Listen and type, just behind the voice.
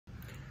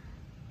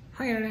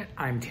Hi Internet,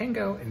 I'm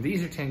Tango, and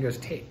these are Tango's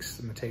takes.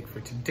 I'm gonna take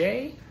for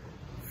today,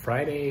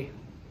 Friday,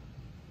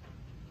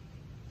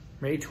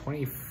 May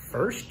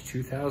 21st,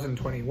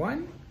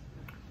 2021.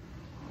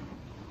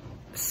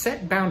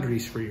 Set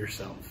boundaries for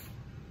yourself.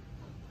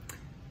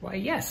 Why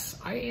yes,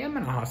 I am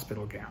in a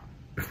hospital gown.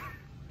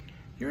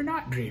 You're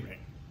not dreaming.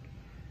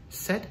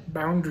 Set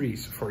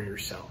boundaries for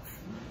yourself.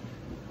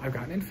 I've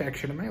got an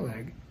infection in my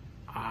leg.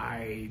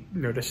 I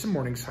noticed some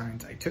warning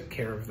signs. I took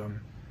care of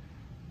them.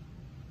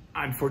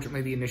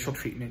 Unfortunately, the initial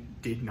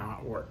treatment did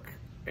not work.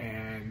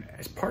 And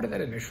as part of that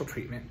initial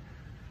treatment,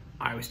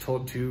 I was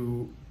told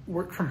to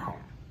work from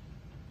home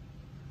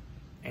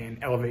and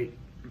elevate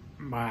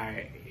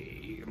my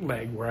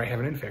leg where I have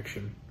an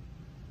infection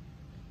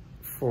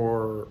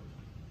for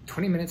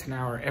 20 minutes an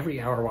hour,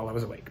 every hour while I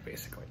was awake,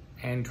 basically,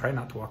 and try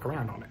not to walk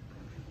around on it.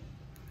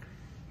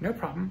 No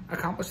problem.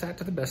 Accomplished that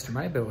to the best of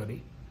my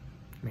ability.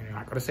 I mean, I'm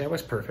not going to say I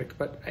was perfect,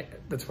 but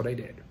that's what I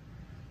did.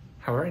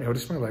 However, I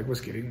noticed my leg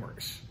was getting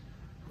worse.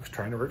 I was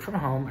trying to work from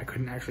home. I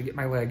couldn't actually get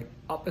my leg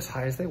up as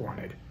high as they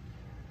wanted.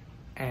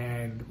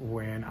 And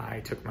when I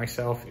took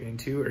myself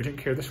into urgent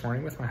care this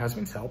morning with my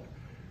husband's help,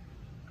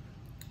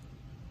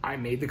 I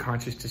made the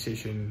conscious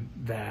decision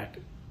that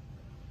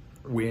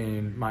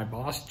when my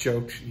boss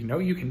joked, you know,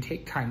 you can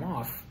take time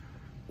off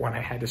when I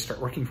had to start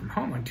working from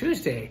home on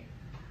Tuesday,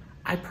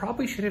 I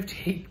probably should have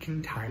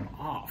taken time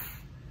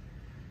off.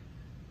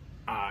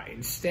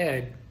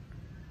 Instead,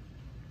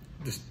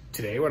 just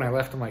today when I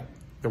left, I'm like,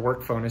 the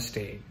work phone is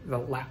staying, the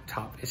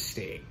laptop is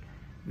staying.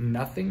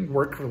 Nothing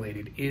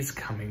work-related is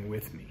coming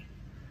with me.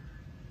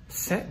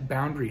 Set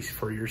boundaries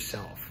for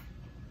yourself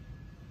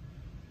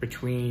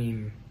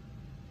between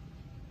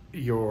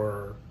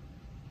your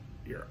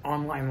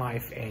online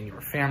life and your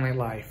family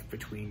life,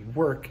 between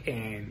work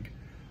and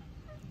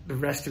the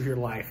rest of your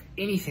life,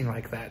 anything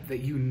like that that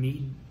you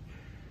need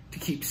to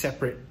keep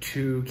separate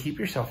to keep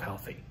yourself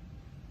healthy,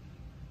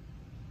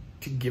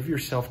 to give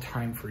yourself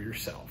time for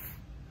yourself.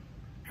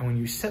 And when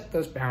you set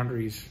those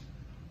boundaries,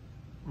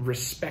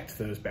 respect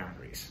those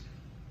boundaries.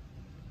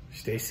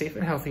 Stay safe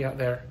and healthy out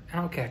there,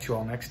 and I'll catch you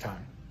all next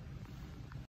time.